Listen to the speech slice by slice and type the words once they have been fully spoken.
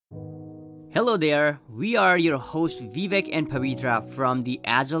Hello there, we are your hosts Vivek and Pavitra from the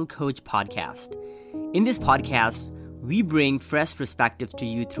Agile Coach podcast. In this podcast, we bring fresh perspective to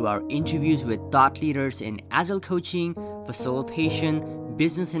you through our interviews with thought leaders in Agile coaching, facilitation,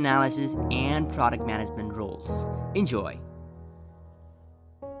 business analysis, and product management roles. Enjoy.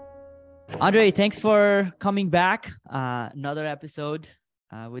 Andrej, thanks for coming back. Another episode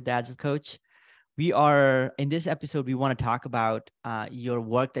with the Agile Coach. In this episode, we want to talk about your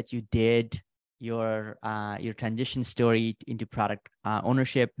work that you did, your transition story into product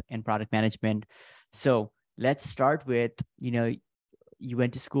ownership and product management. So let's start with, you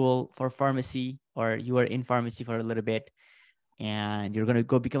went to school for pharmacy, or you were in pharmacy for a little bit, and you're going to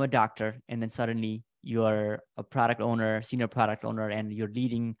go become a doctor. And then suddenly you're a product owner, senior product owner, and you're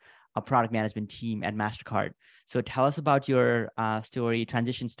leading a product management team at MasterCard. So tell us about your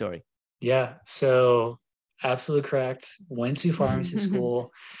transition story. Yeah, so absolutely correct. Went to pharmacy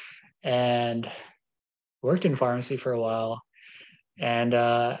school and worked in pharmacy for a while. And,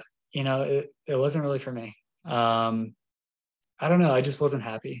 it wasn't really for me. I don't know. I just wasn't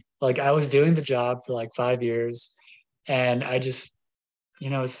happy. Like, I was doing the job for like 5 years, and I just,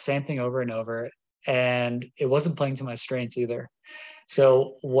 it was the same thing over and over. And it wasn't playing to my strengths either.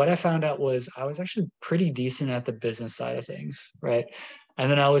 So what I found out was I was actually pretty decent at the business side of things, right? And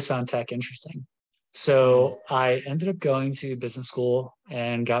then I always found tech interesting. So I ended up going to business school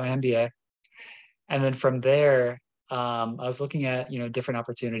and got my MBA. And then from there, I was looking at, different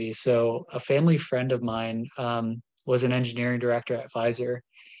opportunities. So a family friend of mine was an engineering director at Pfizer.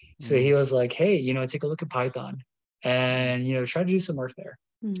 So he was like, hey, take a look at Python and, try to do some work there.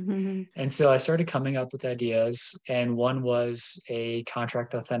 Mm-hmm. And so I started coming up with ideas, and one was a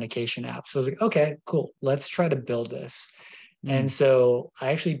contract authentication app. So I was like, okay, cool. Let's try to build this. And so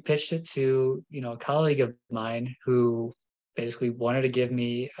I actually pitched it to, a colleague of mine who basically wanted to give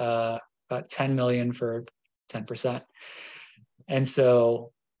me about 10 million for 10%. And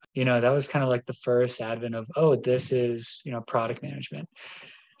so, that was kind of like the first advent of, oh, this is, product management.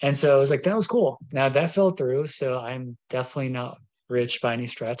 And so I was like, that was cool. Now that fell through. So I'm definitely not rich by any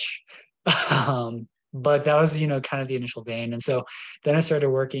stretch. But that was, kind of the initial vein. And so then I started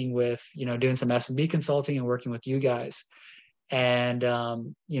working with, doing some SMB consulting and working with you guys. And,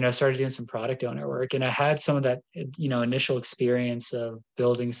 started doing some product owner work. And I had some of that, initial experience of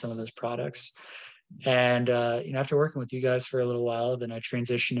building some of those products. And, after working with you guys for a little while, then I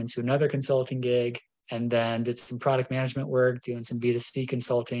transitioned into another consulting gig, and then did some product management work, doing some B2C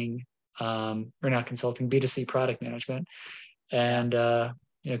consulting, B2C product management. And,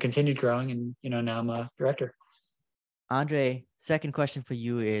 continued growing, and, now I'm a director. Andrej, second question for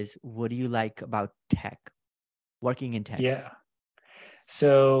you is, what do you like about tech, working in tech? Yeah.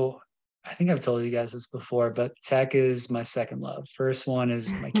 So I think I've told you guys this before, but tech is my second love. First one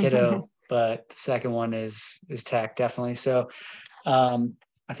is my kiddo, but the second one is tech, definitely. So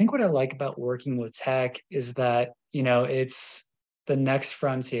I think what I like about working with tech is that, it's the next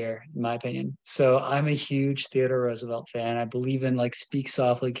frontier, in my opinion. So I'm a huge Theodore Roosevelt fan. I believe in like speak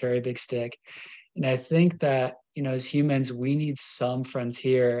softly, carry a big stick. And I think that, as humans, we need some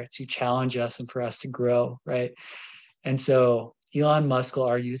frontier to challenge us and for us to grow, right? And so Elon Musk will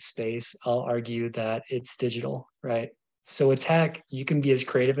argue space. I'll argue that it's digital, right? So with tech, you can be as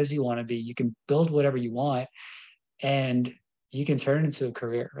creative as you want to be. You can build whatever you want, and you can turn it into a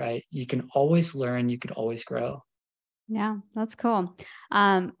career, right? You can always learn. You can always grow. Yeah, that's cool.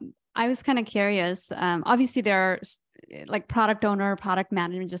 I was kind of curious. Obviously, there are like product owner, product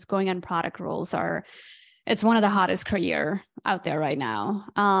management, just going on product roles it's one of the hottest career out there right now.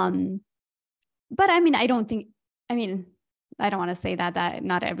 But I mean, I don't want to say that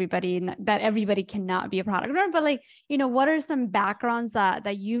not everybody cannot be a product owner, but like, what are some backgrounds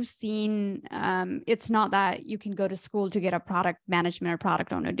that you've seen? It's not that you can go to school to get a product management or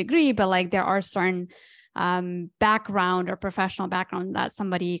product owner degree, but like there are certain background or professional background that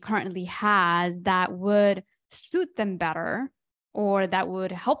somebody currently has that would suit them better, or that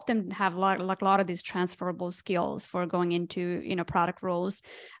would help them have a lot of these transferable skills for going into, product roles.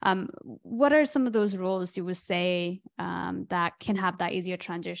 What are some of those roles you would say that can have that easier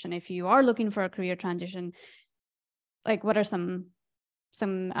transition? If you are looking for a career transition, like what are some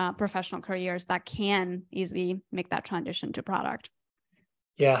professional careers that can easily make that transition to product?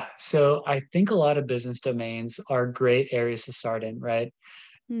 Yeah. So I think a lot of business domains are great areas to start in, right?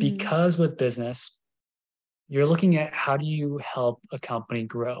 Because with business, you're looking at how do you help a company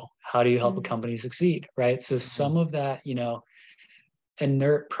grow? How do you help a company succeed, right? So some of that,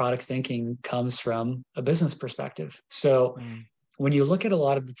 inert product thinking comes from a business perspective. So when you look at a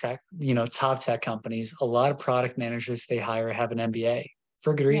lot of the tech, top tech companies, a lot of product managers they hire have an MBA.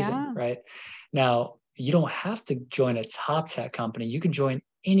 for good reason, Yeah. right? Now, you don't have to join a top tech company. You can join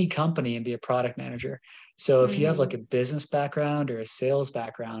any company and be a product manager. So if you have like a business background or a sales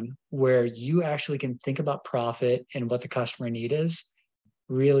background where you actually can think about profit and what the customer need is,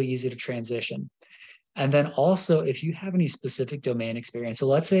 really easy to transition. And then also, if you have any specific domain experience, so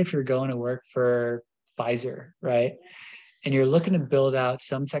let's say if you're going to work for Pfizer, right? And you're looking to build out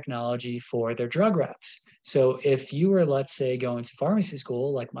some technology for their drug reps. So if you were, let's say, going to pharmacy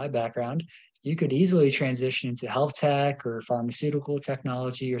school, like my background, you could easily transition into health tech or pharmaceutical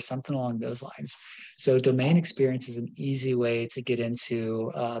technology or something along those lines. So domain experience is an easy way to get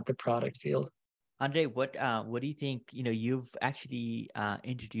into the product field. Andre, what do you think? You've actually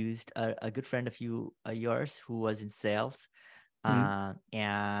introduced a good friend of yours who was in sales, and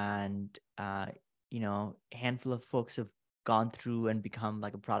handful of folks have gone through and become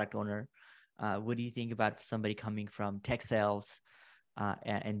like a product owner. What do you think about somebody coming from tech sales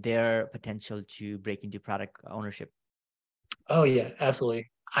and their potential to break into product ownership? Oh yeah, absolutely.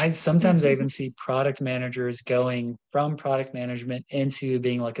 I sometimes I even see product managers going from product management into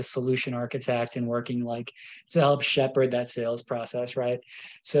being like a solution architect and working like to help shepherd that sales process, right?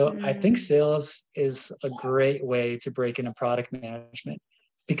 So I think sales is a great way to break into product management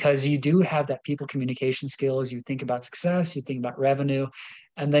because you do have that people communication skills. You think about success, you think about revenue,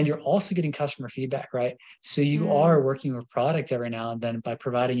 and then you're also getting customer feedback, right? So you are working with product every now and then by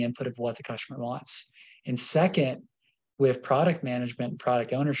providing input of what the customer wants. And second, with product management and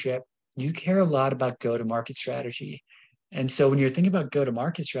product ownership, you care a lot about go-to-market strategy. And so when you're thinking about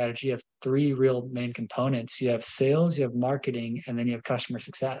go-to-market strategy, you have three real main components. You have sales, you have marketing, and then you have customer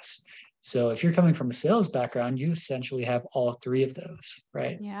success. So if you're coming from a sales background, you essentially have all three of those,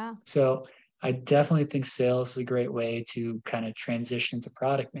 right? Yeah. So I definitely think sales is a great way to kind of transition to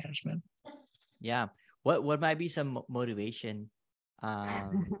product management. Yeah. What might be some motivation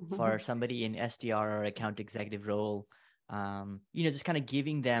for somebody in SDR or account executive role? Just kind of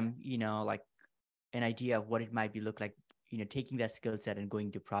giving them, like an idea of what it might be look like, taking that skill set and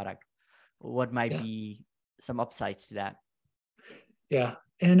going to product. What might be some upsides to that? Yeah.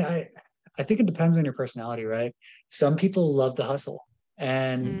 And I think it depends on your personality, right? Some people love the hustle.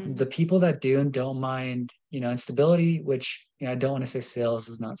 And the people that do and don't mind, instability, which, I don't want to say sales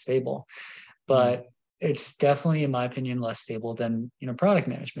is not stable, but it's definitely, in my opinion, less stable than, product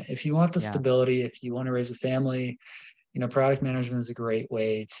management. If you want the stability, if you want to raise a family, product management is a great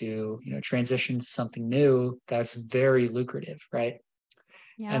way to, transition to something new that's very lucrative, right?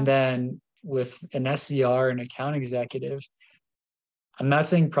 Yeah. And then with an SDR and account executive, I'm not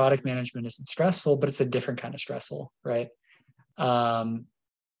saying product management isn't stressful, but it's a different kind of stressful, right?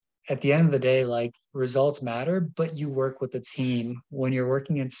 At the end of the day, like results matter, but you work with a team. When you're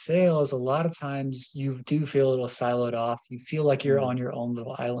working in sales, a lot of times you do feel a little siloed off. You feel like you're on your own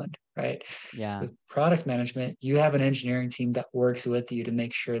little island, right? Yeah. With product management, you have an engineering team that works with you to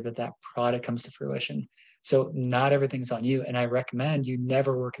make sure that that product comes to fruition. So not everything's on you. And I recommend you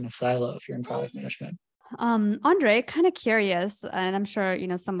never work in a silo if you're in product management. Andre, kind of curious, and I'm sure,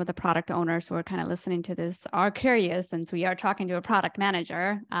 some of the product owners who are kind of listening to this are curious since we are talking to a product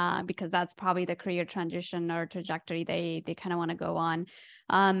manager, because that's probably the career transition or trajectory they kind of want to go on.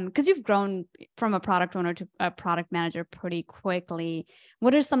 Because you've grown from a product owner to a product manager pretty quickly.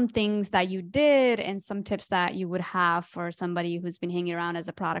 What are some things that you did and some tips that you would have for somebody who's been hanging around as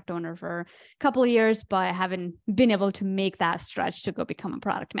a product owner for a couple of years, but haven't been able to make that stretch to go become a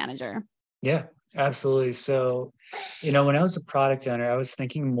product manager? Yeah, absolutely. So, when I was a product owner, I was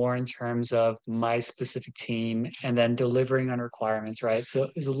thinking more in terms of my specific team and then delivering on requirements, right? So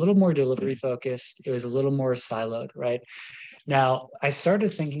it was a little more delivery focused. It was a little more siloed, right? Now, I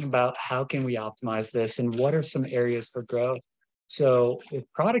started thinking about how can we optimize this and what are some areas for growth. So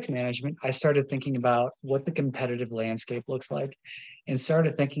with product management, I started thinking about what the competitive landscape looks like and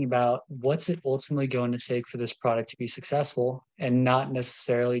started thinking about what's it ultimately going to take for this product to be successful and not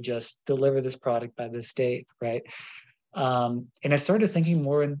necessarily just deliver this product by this date, right? And I started thinking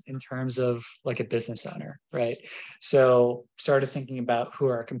more in terms of like a business owner, right? So started thinking about who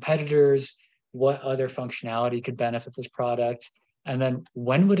are our competitors, what other functionality could benefit this product, and then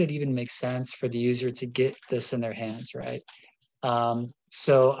when would it even make sense for the user to get this in their hands, right?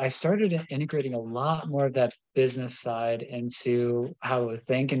 So I started integrating a lot more of that business side into how I would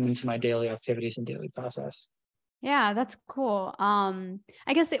think and into my daily activities and daily process. Yeah, that's cool.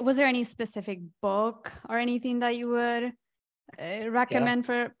 I guess was there any specific book or anything that you would recommend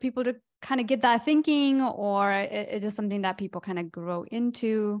for people to kind of get that thinking, or is it something that people kind of grow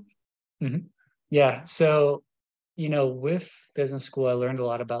into? Mm-hmm. Yeah. So, with business school, I learned a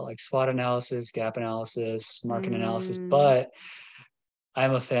lot about like SWOT analysis, gap analysis, market analysis, but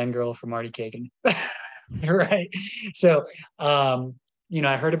I'm a fangirl for Marty Kagan. Right. So,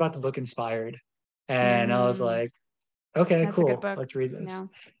 I heard about the book Inspired, and I was like, okay, That's a good cool. book. Let's read this.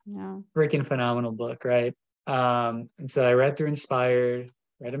 Yeah. Freaking phenomenal book, right? And so I read through Inspired,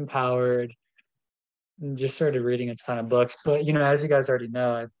 read Empowered, and just started reading a ton of books. But, as you guys already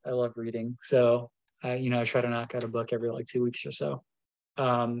know, I love reading. So, I try to knock out a book every like 2 weeks or so.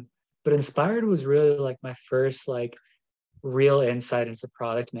 But Inspired was really like my first like real insight into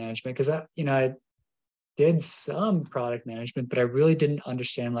product management, because I did some product management, but I really didn't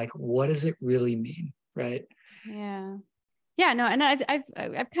understand like what does it really mean, right? Yeah, no, and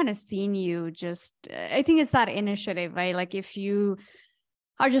I've kind of seen you just, I think it's that initiative, right? Like if you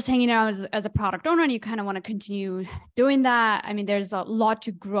are just hanging out as a product owner and you kind of want to continue doing that, I mean, there's a lot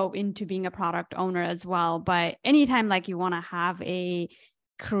to grow into being a product owner as well. But anytime like you want to have a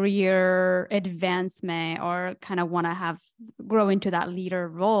career advancement or kind of want to grow into that leader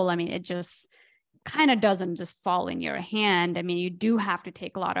role, I mean, it just kind of doesn't just fall in your hand. I mean, you do have to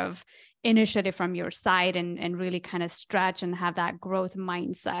take a lot of initiative from your side and really kind of stretch and have that growth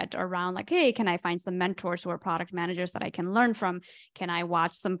mindset around like, hey, can I find some mentors who are product managers that I can learn from? Can I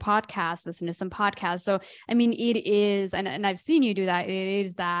watch some podcasts, listen to some podcasts? So, I mean, it is, and I've seen you do that. It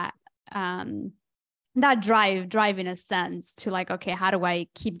is that, that drive in a sense to like, okay, how do I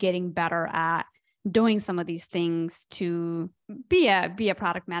keep getting better at doing some of these things to be a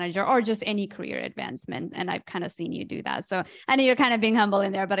product manager or just any career advancement? And I've kind of seen you do that. So I know you're kind of being humble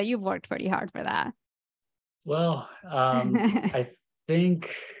in there, but you've worked pretty hard for that. Well, I think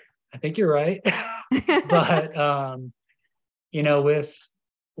you're right. But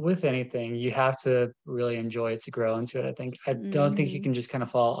with anything, you have to really enjoy it to grow into it. I don't think you can just kind of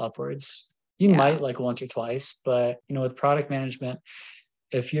fall upwards. You might like once or twice, but with product management,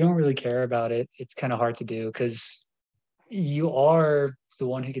 if you don't really care about it, it's kind of hard to do, because you are the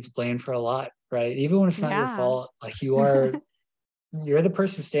one who gets blamed for a lot, right? Even when it's not your fault, like you're the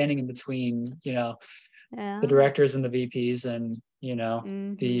person standing in between, the directors and the VPs and,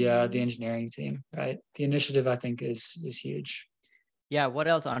 the engineering team, right? The initiative, I think, is huge. Yeah. What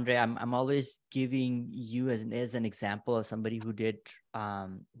else, Andre? I'm always giving you as an example of somebody who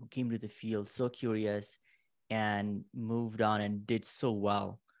who came to the field so curious and moved on and did so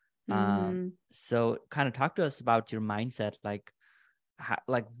well. So kind of talk to us about your mindset. Like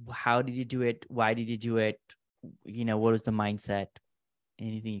how did you do it? Why did you do it? What was the mindset?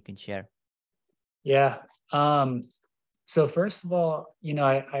 Anything you can share? Yeah. So first of all,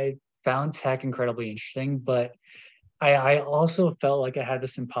 I found tech incredibly interesting, but I also felt like I had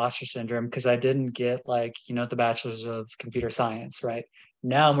this imposter syndrome because I didn't get like, the bachelor's of computer science, right?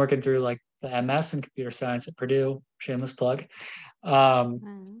 Now I'm working through like the MS in computer science at Purdue, shameless plug.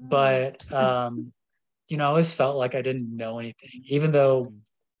 But I always felt like I didn't know anything, even though,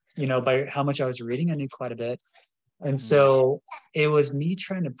 by how much I was reading, I knew quite a bit. And so it was me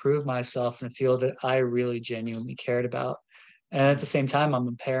trying to prove myself in a field that I really genuinely cared about. And at the same time, I'm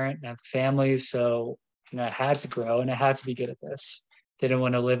a parent and I have a family. So, I had to grow and I had to be good at this. Didn't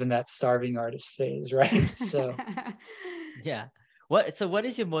want to live in that starving artist phase, right? So, yeah. So what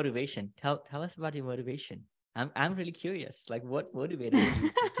is your motivation? Tell us about your motivation. I'm really curious. Like, what motivated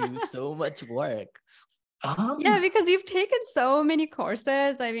you to do so much work? Yeah, because you've taken so many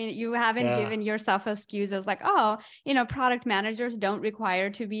courses. I mean, you haven't given yourself excuses like, oh, product managers don't require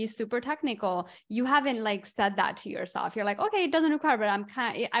to be super technical. You haven't like said that to yourself. You're like, okay, it doesn't require, but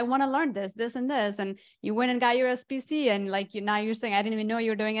I want to learn this, and this. And you went and got your SPC, and like now you're saying, I didn't even know you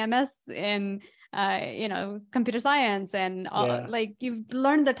were doing MS in computer science, and like you've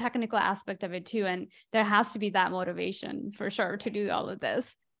learned the technical aspect of it too. And there has to be that motivation for sure to do all of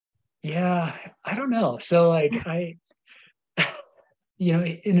this. Yeah, I don't know. So like and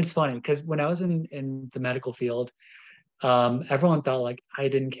it's funny because when I was in the medical field, everyone thought like I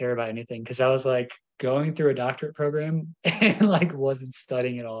didn't care about anything because I was like going through a doctorate program and like wasn't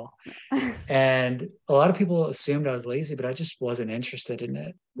studying at all. And a lot of people assumed I was lazy, but I just wasn't interested in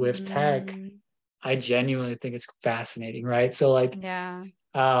it. With tech, I genuinely think it's fascinating, right? So like,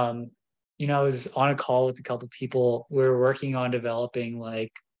 I was on a call with a couple of people. We were working on developing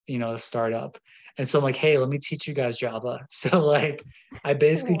like, a startup. And so I'm like, hey, let me teach you guys Java. So like, I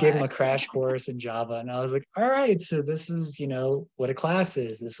basically gave them a crash course in Java. And I was like, all right, so this is, what a class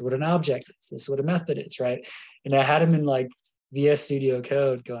is. This is what an object is. This is what a method is, right? And I had them in like VS Studio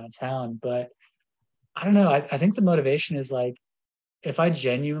Code going to town. But I don't know. I think the motivation is like, if I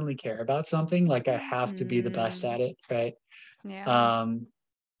genuinely care about something, like I have to be the best at it, right? Yeah.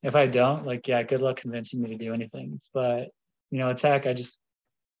 If I don't, like, yeah, good luck convincing me to do anything. But tech,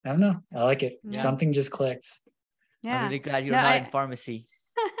 I don't know. I like it. Yeah. Something just clicked. I'm really glad you're No, not in pharmacy.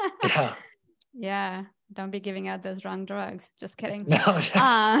 Yeah. Yeah. Don't be giving out those wrong drugs. Just kidding. No.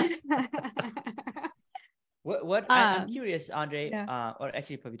 What I'm curious, Andre, Yeah. or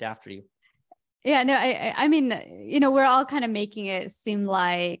actually probably after you. Yeah, no, I mean, we're all kind of making it seem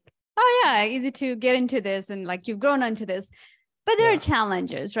like, oh yeah, easy to get into this and like you've grown into this, but there are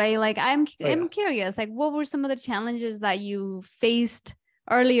challenges, right? Like I'm curious, like what were some of the challenges that you faced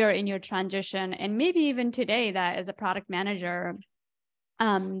earlier in your transition, and maybe even today that as a product manager,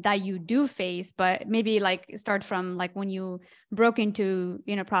 that you do face, but maybe like start from like when you broke into,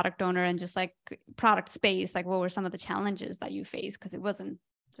 product owner and just like product space, like what were some of the challenges that you faced? Because it wasn't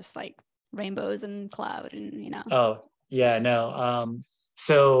just like rainbows and cloud and. Oh, yeah, no.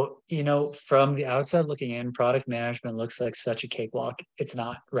 So, from the outside looking in, product management looks like such a cakewalk. It's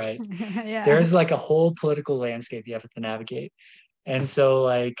not, right? Yeah. There's like a whole political landscape you have to navigate. And so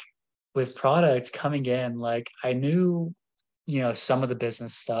like with products coming in, like I knew, some of the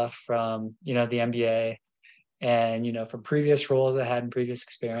business stuff from, the MBA and, from previous roles I had in previous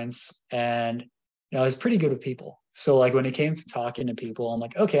experience. And, I was pretty good with people. So like when it came to talking to people, I'm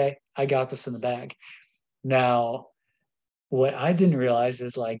like, okay, I got this in the bag. Now, what I didn't realize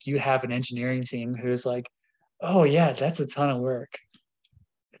is like you have an engineering team who's like, oh yeah, that's a ton of work.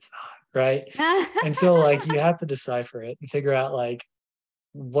 It's not, right? And so like you have to decipher it and figure out like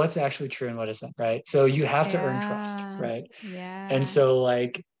what's actually true and what isn't, right? So you have to earn trust, right? Yeah. And so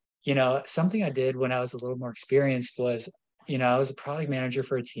like, something I did when I was a little more experienced was, I was a product manager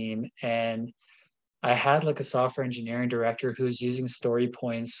for a team, and I had like a software engineering director who was using story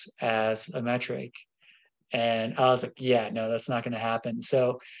points as a metric. And I was like, yeah, no, that's not going to happen.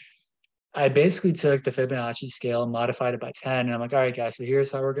 So I basically took the Fibonacci scale and modified it by 10. And I'm like, all right, guys, so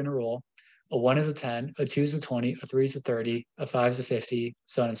here's how we're going to roll. A 1 is a 10, a 2 is a 20, a 3 is a 30, a 5 is a 50,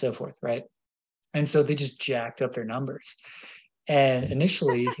 so on and so forth, right? And so they just jacked up their numbers. And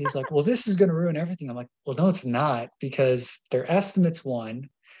initially he's like, well, this is going to ruin everything. I'm like, well, no, it's not, because their estimate's 1.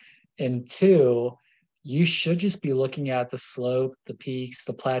 And 2, you should just be looking at the slope, the peaks,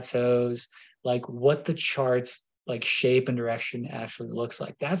 the plateaus, like what the charts like shape and direction actually looks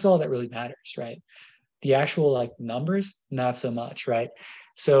like. That's all that really matters, right? The actual like numbers, not so much, right?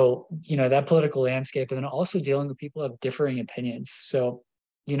 So, that political landscape, and then also dealing with people who have differing opinions. So,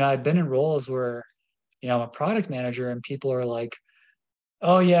 I've been in roles where, I'm a product manager and people are like,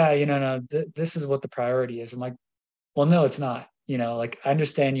 oh yeah, no, this is what the priority is. I'm like, well, no, it's not. Like I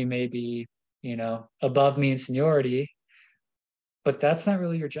understand you may be, above me in seniority, but that's not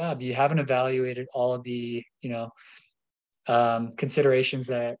really your job. You haven't evaluated all of the, considerations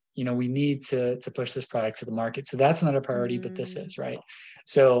that we need to push this product to the market. So that's not a priority, but this is, right?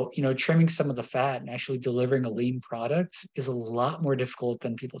 So trimming some of the fat and actually delivering a lean product is a lot more difficult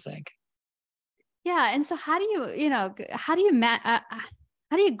than people think. Yeah. And so how do you, how do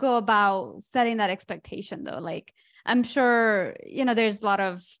you go about setting that expectation though? Like, I'm sure, there's a lot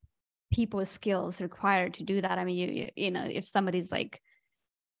of people's skills required to do that. I mean, if somebody's like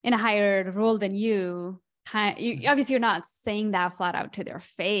in a higher role than you, obviously you're not saying that flat out to their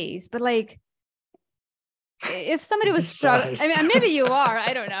face, but like, if somebody was struggling, I mean, maybe you are,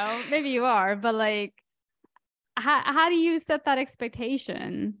 I don't know, maybe you are, but like, how do you set that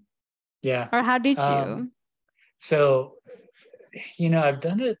expectation? Yeah. Or how did you? So, I've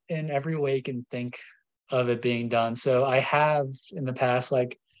done it in every way you can think of it being done. So I have in the past,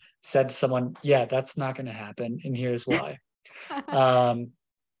 like said to someone, yeah, that's not going to happen. And here's why.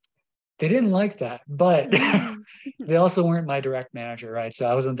 They didn't like that, but they also weren't my direct manager, right? So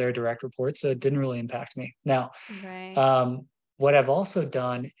I wasn't their direct report. So it didn't really impact me. Now, what I've also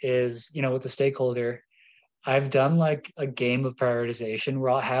done is, with the stakeholder, I've done like a game of prioritization where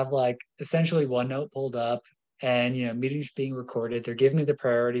I'll have like essentially OneNote pulled up and, meetings being recorded. They're giving me the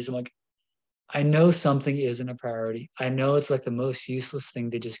priorities. I'm like, I know something isn't a priority. I know it's like the most useless thing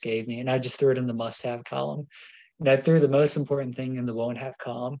they just gave me. And I just threw it in the must have column. And I threw the most important thing in the won't have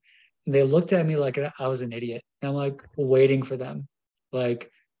column. And they looked at me like I was an idiot. And I'm like waiting for them.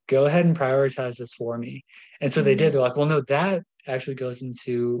 Like, go ahead and prioritize this for me. And so they did. They're like, well, no, that actually goes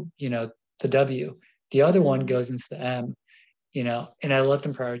into, the W. The other one goes into the M, and I let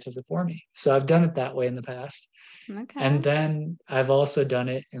them prioritize it for me. So I've done it that way in the past. Okay. And then I've also done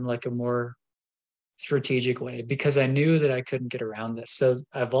it in like a more strategic way because I knew that I couldn't get around this. So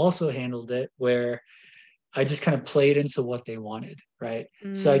I've also handled it where I just kind of played into what they wanted, right?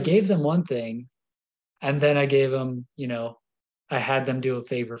 So I gave them one thing, and then I gave them, I had them do a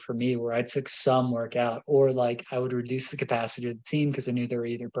favor for me where I took some work out, or like I would reduce the capacity of the team because I knew they were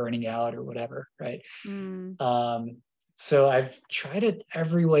either burning out or whatever, right? So I've tried it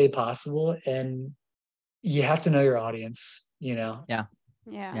every way possible, and you have to know your audience, you know? Yeah.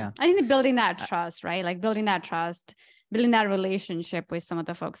 Yeah. I think building that trust, right? Like building that trust, building that relationship with some of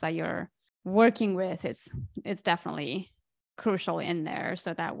the folks that you're working with it's definitely crucial in there.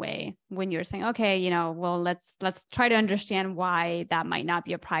 So that way, when you're saying, okay, you know, well, let's try to understand why that might not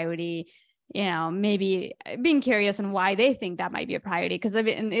be a priority, you know, maybe being curious on why they think that might be a priority. Because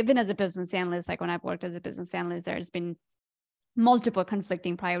even as a business analyst, like when I've worked as a business analyst, there's been multiple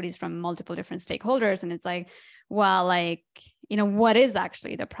conflicting priorities from multiple different stakeholders. And it's like, well, like, you know, what is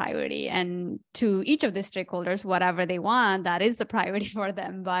actually the priority? And to each of the stakeholders, whatever they want, that is the priority for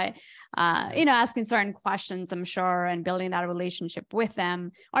them. But, you know, asking certain questions, I'm sure, and building that relationship with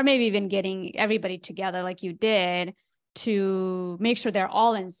them, or maybe even getting everybody together like you did to make sure they're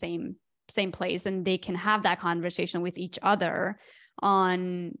all in same place and they can have that conversation with each other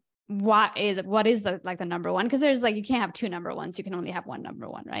on what is the like the number one, because there's like, you can't have two number ones, you can only have one number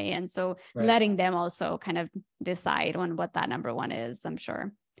one, right? And so letting them also kind of decide on what that number one is, I'm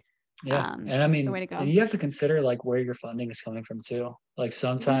sure. And I mean, the way to go. and you have to consider like where your funding is coming from too. Like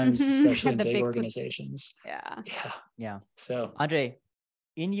sometimes, especially in big organizations. Yeah. So Andrej,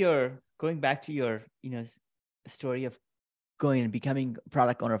 in your going back to your, you know, story of going and becoming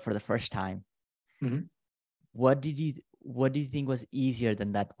product owner for the first time, what do you think was easier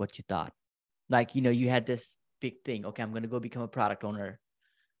than that, what you thought? Like, you know, you had this big thing, okay, I'm going to go become a product owner,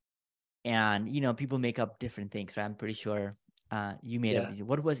 and, you know, people make up different things, right? I'm pretty sure you made up easy.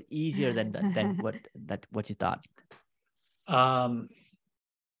 What was easier than what you thought?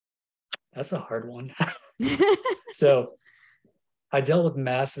 That's a hard one. So I dealt with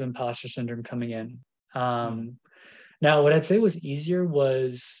massive imposter syndrome coming in. Now what I'd say was easier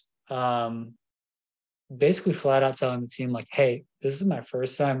was basically flat out telling the team like, hey, this is my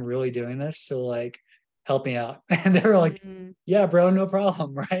first time really doing this, so like help me out. And they were like, yeah, bro, no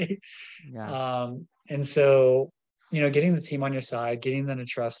problem. Right. And so, you know, getting the team on your side, getting them to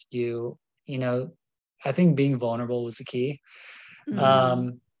trust you, you know, I think being vulnerable was the key.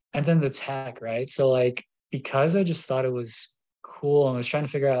 And then the tech, right? So like, because I just thought it was cool and was trying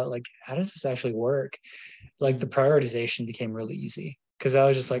to figure out like, how does this actually work? Like the prioritization became really easy, because I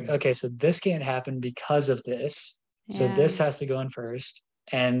was just like, okay, so this can't happen because of this. So this has to go in first,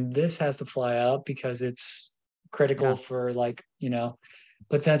 and this has to fly out because it's critical for like, you know,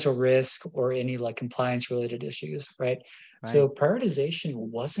 potential risk or any like compliance related issues, right? So prioritization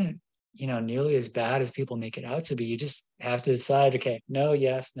wasn't, you know, nearly as bad as people make it out to be. You just have to decide, okay, no,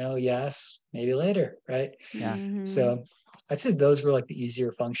 yes, maybe later, right? So I'd say those were like the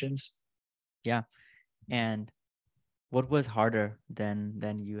easier functions. And what was harder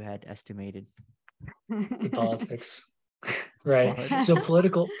than you had estimated? The politics. Right. So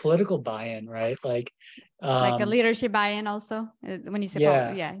political buy-in, right? Like a leadership buy-in also, when you say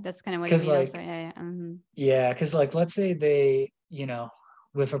that's kind of what you mean, like, also. Because like, let's say they, you know,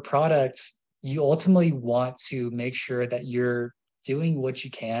 with a product, you ultimately want to make sure that you're doing what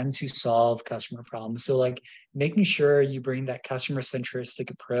you can to solve customer problems. So like making sure you bring that customer centristic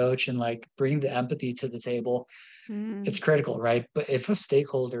approach and like bring the empathy to the table, it's critical, right? But if a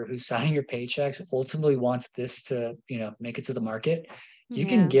stakeholder who's signing your paychecks ultimately wants this to, you know, make it to the market, you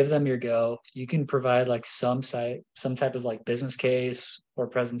can give them your go. You can provide like some type of like business case or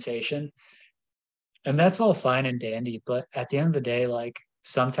presentation, and that's all fine and dandy. But at the end of the day, like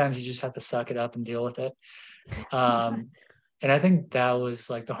sometimes you just have to suck it up and deal with it. And I think that was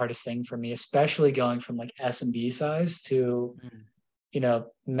like the hardest thing for me, especially going from like SMB size to, you know,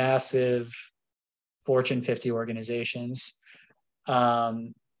 massive Fortune 50 organizations. That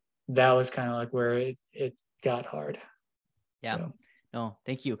was kind of like where it got hard. No,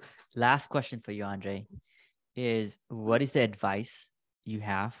 thank you. Last question for you, Andrej, is what is the advice you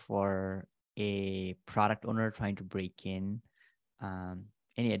have for a product owner trying to break in?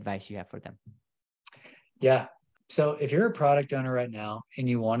 Any advice you have for them? So if you're a product owner right now and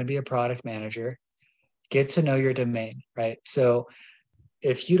you want to be a product manager, get to know your domain, right? So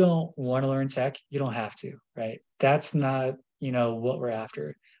if you don't want to learn tech, you don't have to, right? That's not, you know, what we're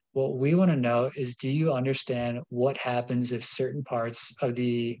after. What we want to know is, do you understand what happens if certain parts of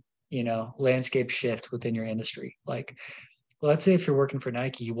the, you know, landscape shift within your industry? Like, let's say if you're working for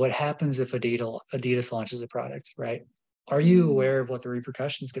Nike, what happens if Adidas launches a product, right? Are you aware of what the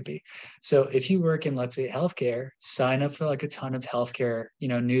repercussions could be? So if you work in, let's say, healthcare, sign up for like a ton of healthcare, you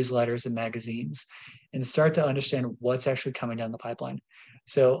know, newsletters and magazines, and start to understand what's actually coming down the pipeline.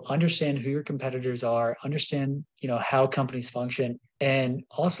 So understand who your competitors are, understand, you know, how companies function, and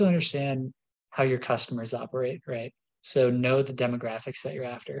also understand how your customers operate, right? So know the demographics that you're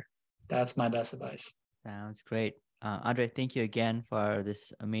after. That's my best advice. Sounds great. Andrej, thank you again for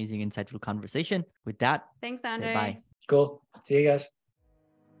this amazing, insightful conversation. With that, Thanks, say Andrej. bye. Cool. See you guys.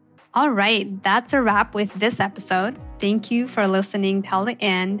 All right, that's a wrap with this episode. Thank you for listening till the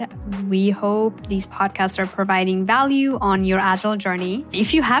end. We hope these podcasts are providing value on your Agile journey.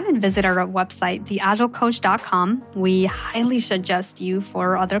 If you haven't visited our website, theagilecoach.com, we highly suggest you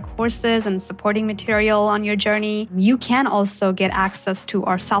for other courses and supporting material on your journey. You can also get access to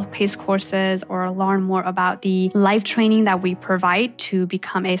our self-paced courses or learn more about the live training that we provide to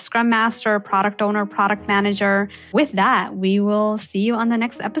become a Scrum Master, Product Owner, Product Manager. With that, we will see you on the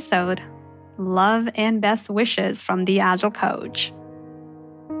next episode. Love and best wishes from the Agile Coach.